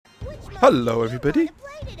Hello everybody,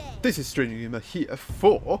 this is Stranger here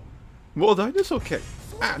for more Dinosaur King,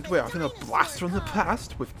 and we're having a blast from the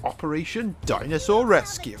past with Operation Dinosaur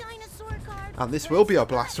Rescue. And this will be a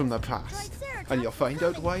blast from the past, and you'll find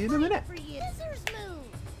out why in a minute.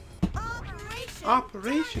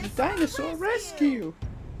 Operation Dinosaur Rescue!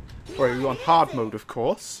 We're on hard mode of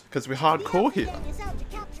course, because we're hardcore here.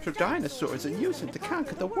 For dinosaurs and use them to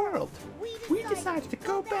conquer the world, we decided to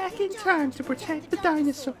go back in time to protect the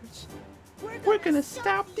dinosaurs. We're gonna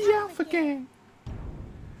stop the Alpha Gang.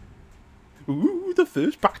 Ooh, the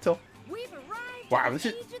first battle. Wow,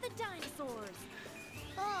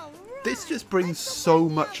 this just brings so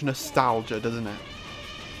much nostalgia, doesn't it?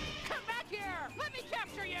 Come back here! Let me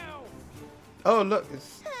capture you! Oh look,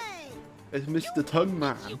 it's Mr. Tongue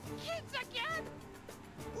Man. You kids again?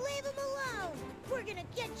 Leave him alone. We're gonna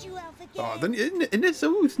get you, Alpha Gang. Oh, then isn't it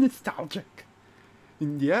so nostalgic?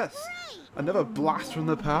 And yes, another blast from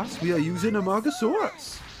the past. We are using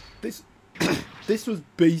Amargasaurus. This this was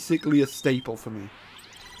basically a staple for me.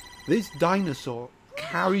 This dinosaur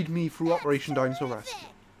carried me through Operation Dinosaur Rescue.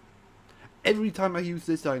 Every time I used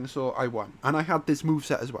this dinosaur, I won, and I had this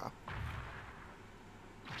moveset as well.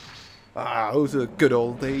 Ah, those are good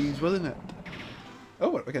old days, wasn't it? Oh,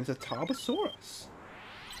 we're up against a Tarbosaurus.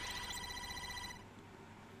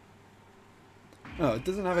 Oh, it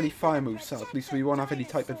doesn't have any fire moves, so at least we won't have any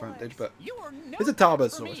type advantage, but it's a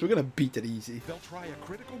Tarbosaurus. We're going to beat it easy. They'll try a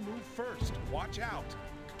critical move first. Watch out.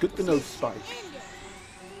 Good to know, Spike.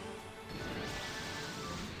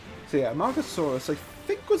 So yeah, Amargasaurus, I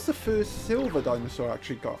think, was the first silver dinosaur I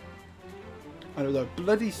actually got. And it was a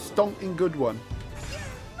bloody stonking good one.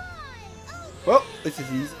 Well, this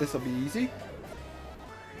is easy. This will be easy.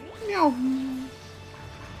 Meow.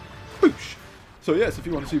 Boosh. So yes, if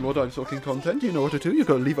you want to see more Dinosaur King content, you know what to do. You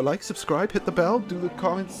go leave a like, subscribe, hit the bell, do the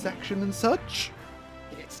comment section and such.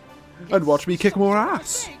 And watch me kick more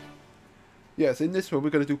ass. Yes, in this one we're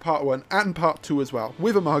going to do part 1 and part 2 as well,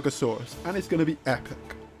 with Amargasaurus. And it's going to be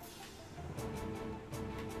epic.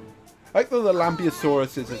 I like though the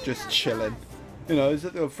Lambiosauruses are just chilling. You know, there's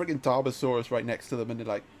a freaking Tarbosaurus right next to them and they're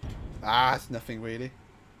like, ah, it's nothing really.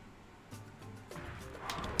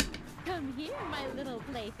 Come here, my little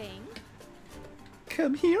plaything.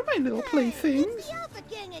 Come here, my little playthings. It's the Alpha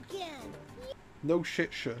Gang again. No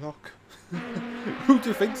shit, Sherlock. Who do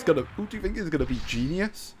you think is gonna be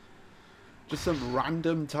genius? Just some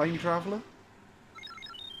random time traveler?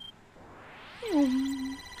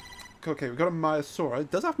 Okay, we've got a Myosaur. It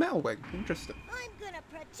does have metal wing. Interesting. I'm gonna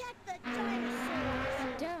protect the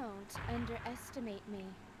dinosaurs. Don't underestimate me.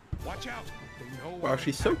 Watch out. They know Wow,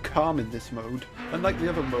 she's so calm in this mode. Unlike the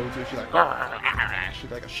other modes where she's like, she's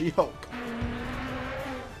like a She-Hulk.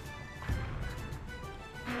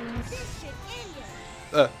 This should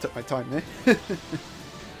end it. Took my time there.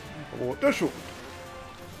 Water short.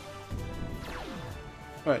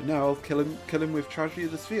 Right, now I'll kill him with Tragedy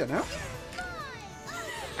of the Sphere now.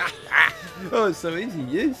 Oh, it's so easy.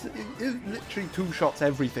 It's literally two shots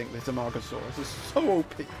everything, this Amargasaurus. It's so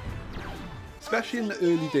OP. Especially in the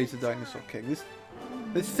early days of Dinosaur King.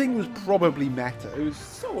 This thing was probably meta. It was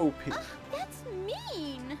so OP. That's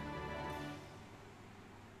mean.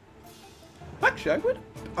 Actually,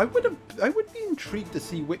 I would be intrigued to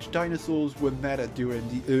see which dinosaurs were meta during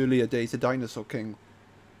the earlier days of Dinosaur King.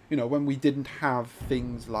 You know, when we didn't have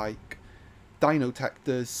things like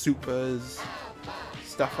Dinotectors, Supers,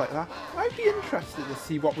 stuff like that. I'd be interested to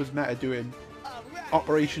see what was meta during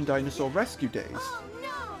Operation Dinosaur Rescue days.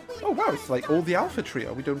 Oh wow, it's like all the Alpha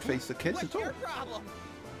Trio. We don't face the kids at all.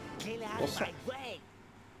 What's that?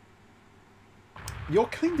 You're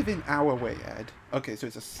kind of in our way, Ed. Okay, so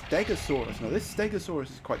it's a Stegosaurus. Now this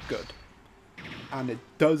Stegosaurus is quite good. And it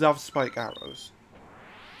does have spike arrows.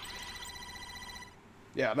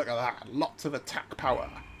 Yeah, look at that. Lots of attack power.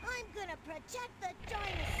 I'm gonna protect the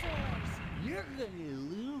dinosaurs. You're gonna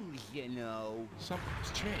lose, you know.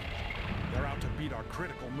 Something's changed. They're out to beat our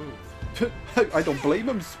critical move. I don't blame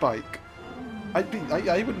him, Spike. I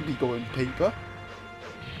wouldn't be going paper.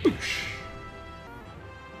 Boosh.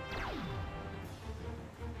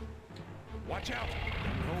 Watch out. They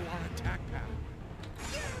know our attack pattern.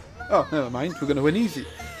 Oh, never mind. We're gonna win easy.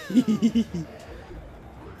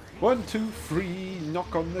 1, 2, 3.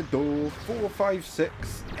 Knock on the door. 4, 5,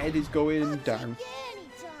 6. Ed is going down.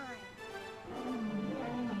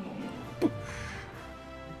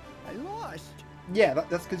 I lost. Yeah,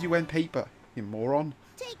 that's because you went paper, you moron.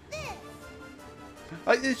 Take this.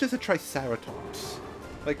 It's just a Triceratops.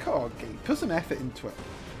 Like, come on, game. Put some effort into it.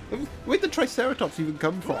 Where'd the Triceratops even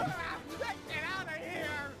come from? Get out of here!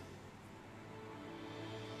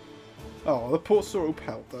 Oh, the poor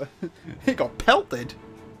Sauropelter. He got pelted.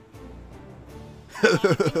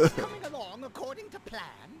 Things coming along according to plan?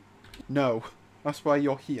 No, that's why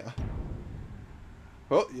you're here.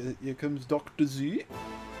 Oh, here comes Dr. Z.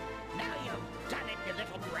 Now you've done it, you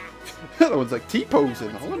little brat. That one's like T-posing,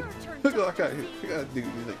 Alan. Look at that guy. Look at that dude.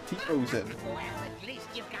 He's like T-posing. Well, at least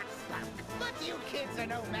you've got spunk. But you kids are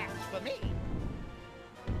no match for me.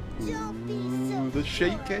 Don't be Ooh, so the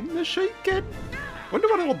shaking, sure. the shaking. Wonder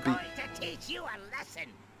what it'll I'm be. going to teach you a lesson.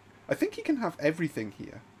 I think he can have everything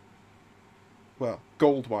here. Well,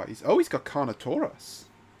 gold-wise. Oh, he's got Carnotaurus.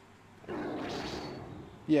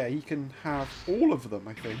 Yeah, he can have all of them,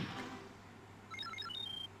 I think.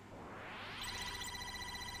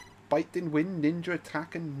 Biting Wind, Ninja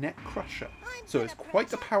Attack, and Neck Crusher. So it's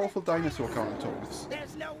quite a powerful dinosaur, Carnotaurus.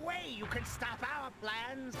 There's no way you can stop our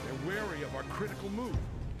plans. They're wary of our critical move.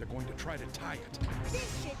 They're going to try to tie it.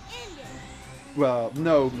 This should end it. Well,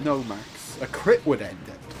 no, Max. A crit would end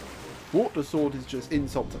it. Water Sword is just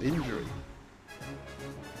insult to injury.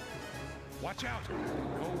 Watch out! They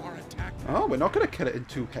know our attack. Oh, we're not going to kill it in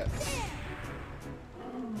 2 hits.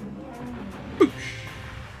 Boosh!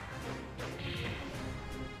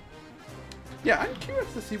 Yeah, I'm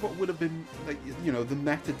curious to see what would have been, like, you know, the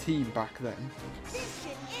meta team back then. This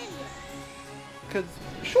should end it. Because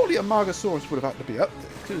surely Amargasaurus would have had to be up there.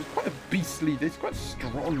 'Cause it's quite a beastly, it's quite a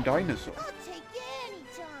strong dinosaur. I'll take you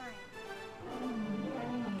anytime.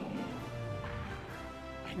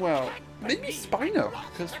 Well, maybe Spino,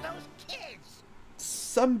 because To those kids.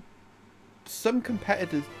 some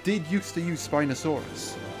competitors did used to use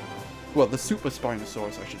Spinosaurus. Well, the Super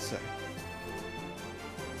Spinosaurus, I should say.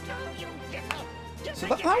 You little- you So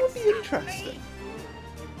think that you would can be stop interesting. me?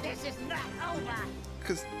 This is not over.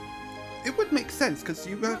 Because it would make sense, because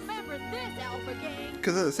you have... Remember this, Alpha Gang.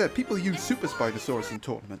 Because as I said, people use Super Spinosaurus in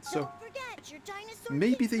tournaments, so Don't forget your dinosaur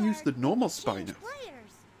maybe they gift use the card. normal Change Spino.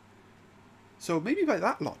 players. So maybe by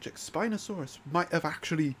that logic, Spinosaurus might have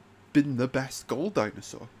actually been the best gold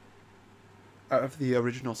dinosaur out of the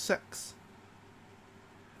original 6.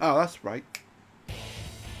 Oh, that's right.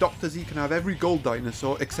 Dr. Z can have every gold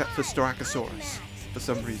dinosaur except for Styracosaurus for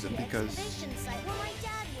some reason, because Excavation site where my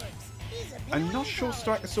dad works. He's a I'm not sure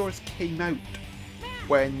paleontologist. Styracosaurus came out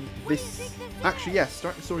when this... Actually, yes,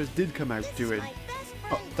 Styracosaurus did come out This is during my best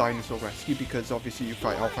friend. Dinosaur Rescue, because obviously you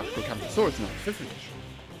fight Alphacrocanthosaurus now, 5th edition.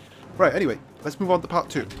 Right, anyway, let's move on to part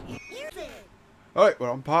 2. Here's it. Alright, we're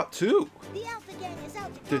on part 2. The Alpha Gang is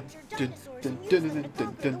out to Dun, capture dun, dinosaurs dun, and use dun, them to dun,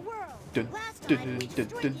 conquer dun, the world. dun, Last dun, time we dun,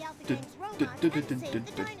 destroyed dun, the Alpha dun, Gang's dun, robots dun, and dun, saved the dun,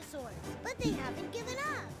 dun. dinosaurs, but they haven't given up.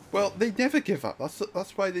 Well, they never give up.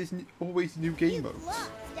 That's why there's always new game You've modes.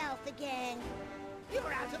 lost, Alpha Gang.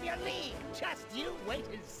 You're out of your league. Just you wait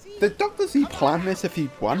and see. Did Dr. Z plan this if he'd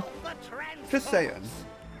won? Alpha Transform. Just saying.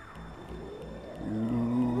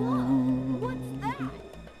 What's that?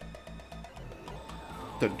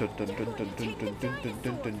 Dun dun dun dun dun dun dun dun dun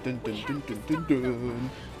dun dun dun dun dun dun.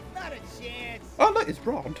 Not a chance. Oh look, it's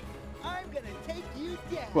Rod. I'm gonna take you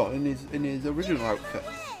down. Well, in his original outfit.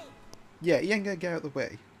 Way. Yeah, he ain't gonna get out of the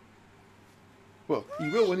way. Well, he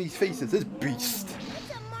will when he faces this beast.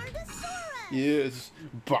 It's Amargasaurus. Yes,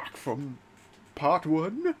 back from part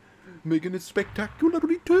 1, making a spectacular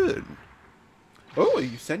return. Oh, a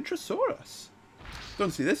Centrosaurus.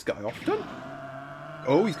 Don't see this guy often.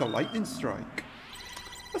 Oh, he's got Lightning Strike.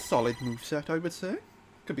 A solid moveset, I would say.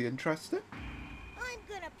 Could be interesting. I'm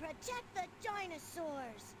gonna protect the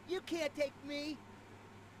dinosaurs. You can't take me.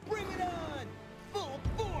 Bring it on. Full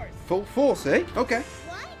force. Full force, eh? Okay.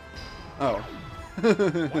 What? Oh.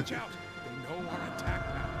 Watch out! They know our attack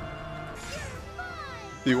pattern. You're mine.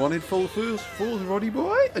 You wanted full force, Roddy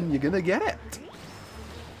boy, and you're gonna get it.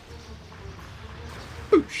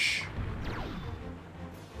 Boosh.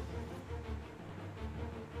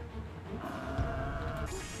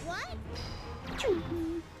 What?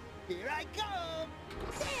 Here I come.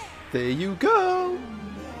 There you go.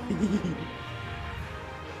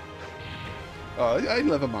 Oh, I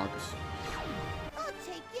love a Marcus. I'll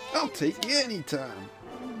take you. I'll take you anytime.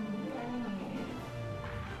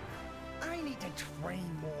 I need to train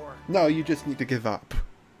more. No, you just need to give up.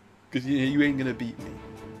 Because you ain't gonna beat me.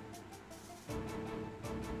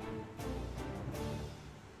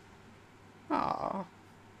 Ah,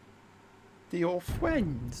 the old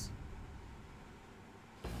friends.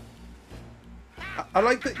 I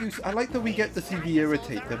like that you. I like that we get to see the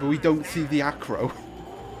irritator, but we don't see the acro.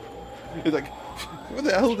 It's like, what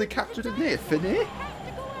the hell are they captured in there? Finny? Have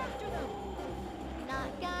to go after them.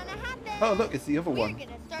 Not gonna happen. Oh look, it's the other We're one.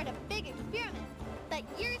 gonna start a big experiment, but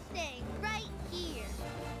you're staying right here.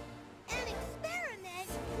 An experiment?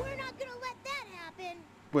 We're not gonna let that happen.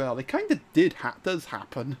 Well, it kind of does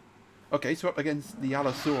happen. Okay, so up against the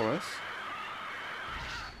Allosaurus.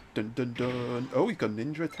 Dun dun dun. Oh, he's got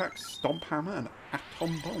ninja attack, stomp hammer, and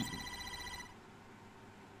atom bomb.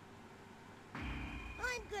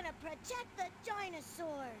 I'm gonna protect the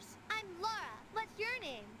dinosaurs. I'm Laura. What's your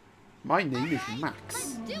name? My name is Let's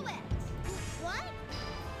Max. do it. What?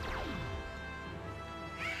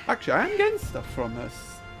 Actually, I am getting stuff from this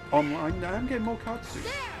online. I am getting more cards soon.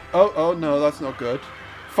 Oh no, that's not good.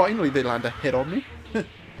 Finally, they land a hit on me.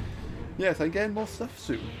 Yes, I'm getting more stuff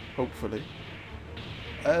soon, hopefully.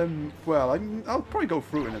 Well, I'll probably go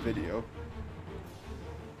through in a video.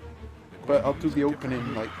 But I'll do the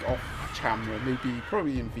opening, like, off camera, maybe,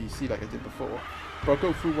 probably in VC like I did before. But I'll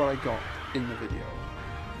go through what I got in the video.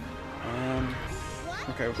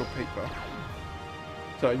 Okay, we'll go paper.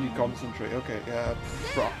 So I need to concentrate. Okay,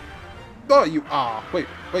 rock. Oh, you are. Wait,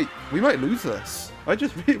 we might lose this.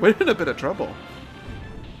 We're in a bit of trouble.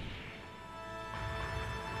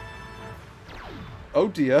 Oh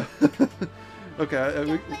dear. Okay. Don't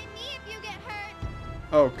blame me if you get hurt.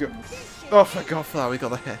 Oh, good. Oh, fuck off that. We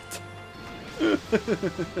got a hit.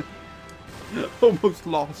 Almost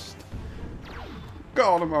lost.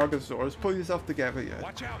 Go on, Amargasaurus. Pull yourself together, yeah.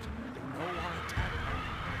 Watch out. No one attack.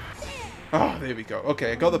 Ah, there we go.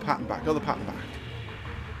 Okay, I got the pattern back.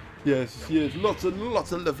 Yes, lots and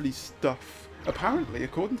lots of lovely stuff. Apparently,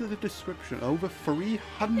 according to the description, over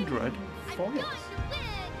 300 foils.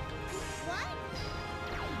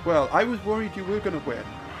 Well, I was worried you were going to win.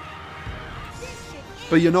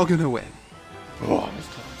 But you're not going to win. Oh, that was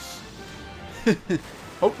close.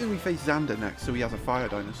 Hopefully we face Xander next, so he has a fire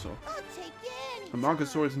dinosaur.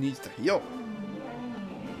 Amargasaurus needs to heal.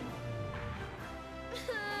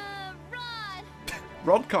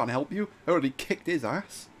 Rod can't help you. I already kicked his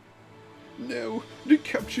ass. No, the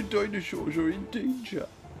captured dinosaurs are in danger.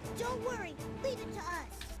 Don't worry, leave it to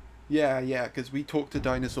us. Yeah, because we talk to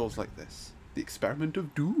dinosaurs like this. The experiment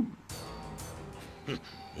of doom.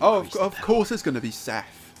 Oh, of course it's going to be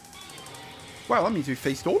Seth. Well, that means we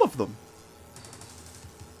faced all of them.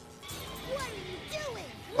 What are you doing?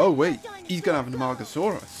 Oh wait, he's going to have an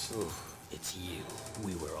Amargasaurus. Oof, it's you.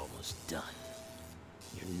 We were almost done.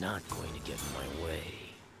 You're not going to get in my way.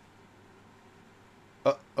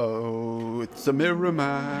 Uh-oh, it's a mirror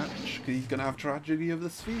match. He's going to have Tragedy of the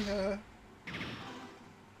Sphere.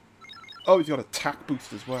 Oh, he's got attack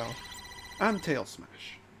boost as well. And tail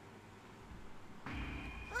smash.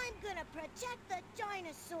 I'm gonna protect the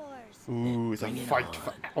dinosaurs. Ooh, it's a Bring it fight for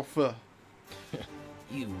on. alpha.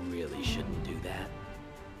 You really shouldn't do that.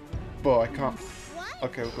 But I can't. What?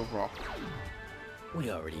 Okay, we'll go rock. We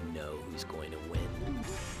already know who's going to win.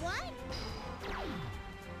 What?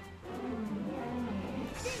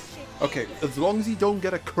 This should Okay, as long as he don't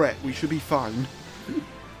get a crit, we should be fine.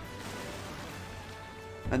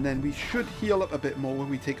 And then we should heal up a bit more when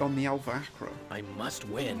we take on the Alpha Acro. I must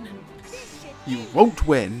win. this should You won't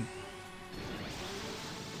win.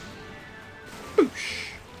 Boosh.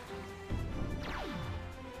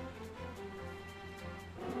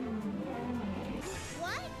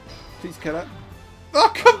 What? Please kill it. Oh,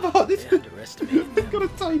 come on! They underestimated It's them. got a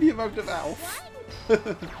tiny amount of health.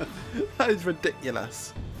 That is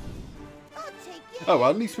ridiculous. I'll take you. Oh, well,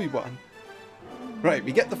 at least we won. Right,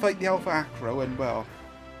 we get to fight the Alpha Acro and, well,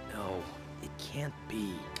 No, it can't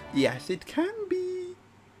be. yes, it can be.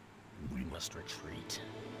 We must retreat.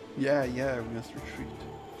 Yeah, we must retreat.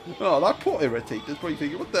 Oh, that poor Irritator's probably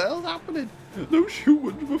thinking, what the hell's happening? Those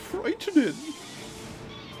humans were frightening.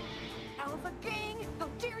 Alpha Gang, how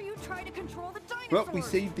dare you try to control the dinosaurs? Well, we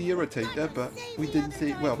saved the Irritator, but we didn't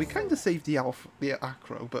save... Well, we kind of saved the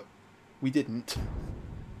Acro, but we didn't.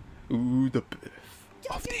 Ooh, the birth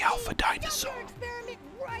of the Alpha Dinosaur. Stop your experiment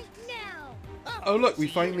right now. Oh, look, we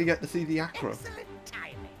finally get to see the Acro. Excellent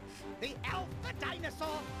timing. The Alpha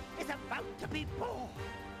Dinosaur is about to be born.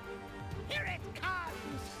 Here it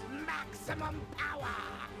comes. Maximum power.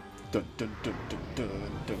 Dun dun dun dun dun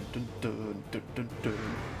dun dun dun dun dun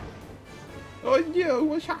dun. Oh no,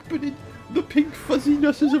 what's happening? The pink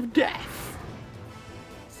fuzzinesses of death.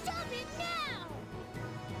 Stop it now.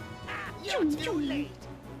 You're too late.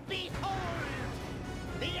 Behold,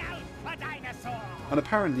 the Alpha Dinosaur. And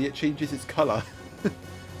apparently it changes its colour.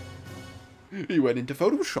 He went into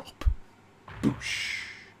Photoshop. Boosh.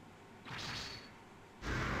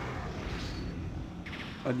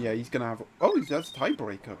 And yeah, he's going to have... Oh, that's a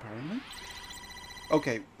tiebreaker, apparently.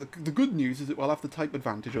 Okay, the good news is that we'll have the type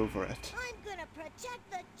advantage over it. I'm gonna protect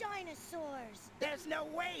the dinosaurs. There's no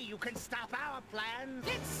way you can stop our plans.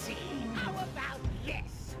 Let's see. How about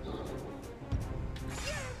this?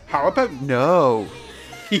 How about no?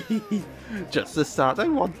 Just the start I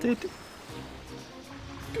wanted.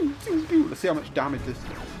 Let's see how much damage this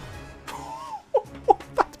does. That's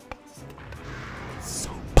busted. So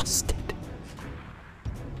busted.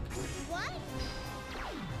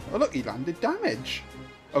 Oh look, he landed damage.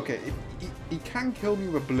 Okay, he can kill me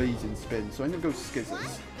with blazing spin, so I'm gonna go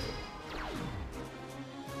skizzers.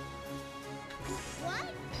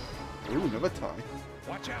 What? Ooh, another tie.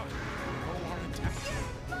 Watch out. No more attack.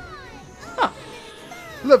 Ha!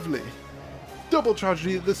 Lovely. Double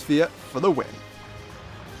tragedy of the sphere for the win.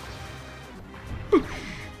 I'll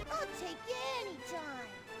take you anytime.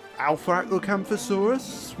 Alpha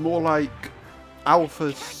Amargasaurus? More like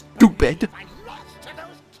Alpha Stupid. I lost to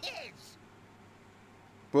those kids.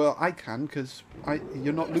 Well, I can, because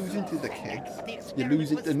you're not losing to the kids. The You're experiment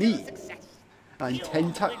losing was to still me. a success. I'm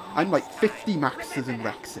 10 times. I'm like 50 Maxes and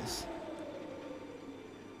Rexes.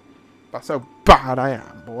 That's how bad I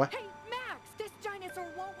am, boy. Hey, Max! This dinosaur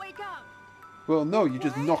won't wake up! Well, no, you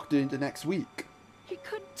just knocked it into next week. He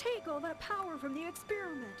couldn't take all that power from the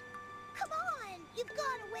experiment. Come on, you've got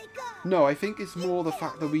to wake up. No, I think it's more the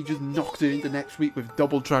fact that we just knocked it into next week with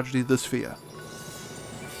double tragedy of the sphere.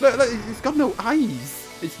 Look, it's got no eyes.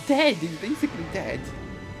 It's dead. It's basically dead.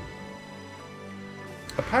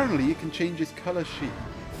 Apparently, you can change his colour scheme.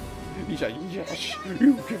 He's like, yes,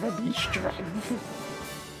 you've given me strength.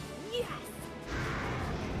 Yes.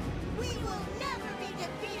 We will never be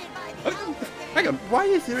defeated by the Alpha Hang on, why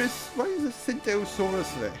is a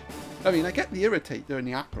Syntheosaurus there? I mean, I get the Irritator and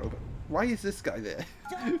the Acro, but why is this guy there?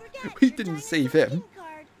 Don't forget We your didn't dinosaur save him. pin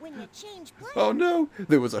card when you change plans. Oh no,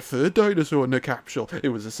 there was a third dinosaur in the capsule. It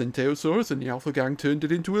was a Syntheosaurus and the Alpha Gang turned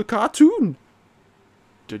it into a cartoon.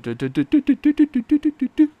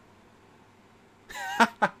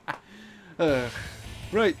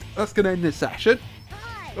 Right, that's going to end this session.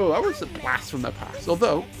 Hi, Oh, that was a I'm blast from the past. This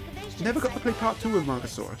Although, excavation never got to play site part 2 of is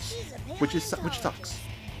Amargasaurus, a which sucks.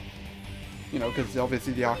 You know, because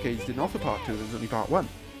obviously the arcades didn't offer part 2, there's only part 1,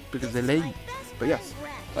 because they're lame. But yes,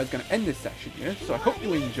 I'm going to end this session here, so I hope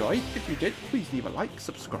you enjoyed. If you did, please leave a like,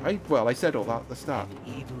 subscribe. Well, I said all that at the start.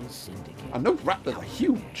 Evil syndicate. And those raptors are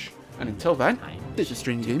huge. And until then, this is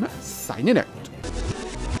Strange Gamer, signing out.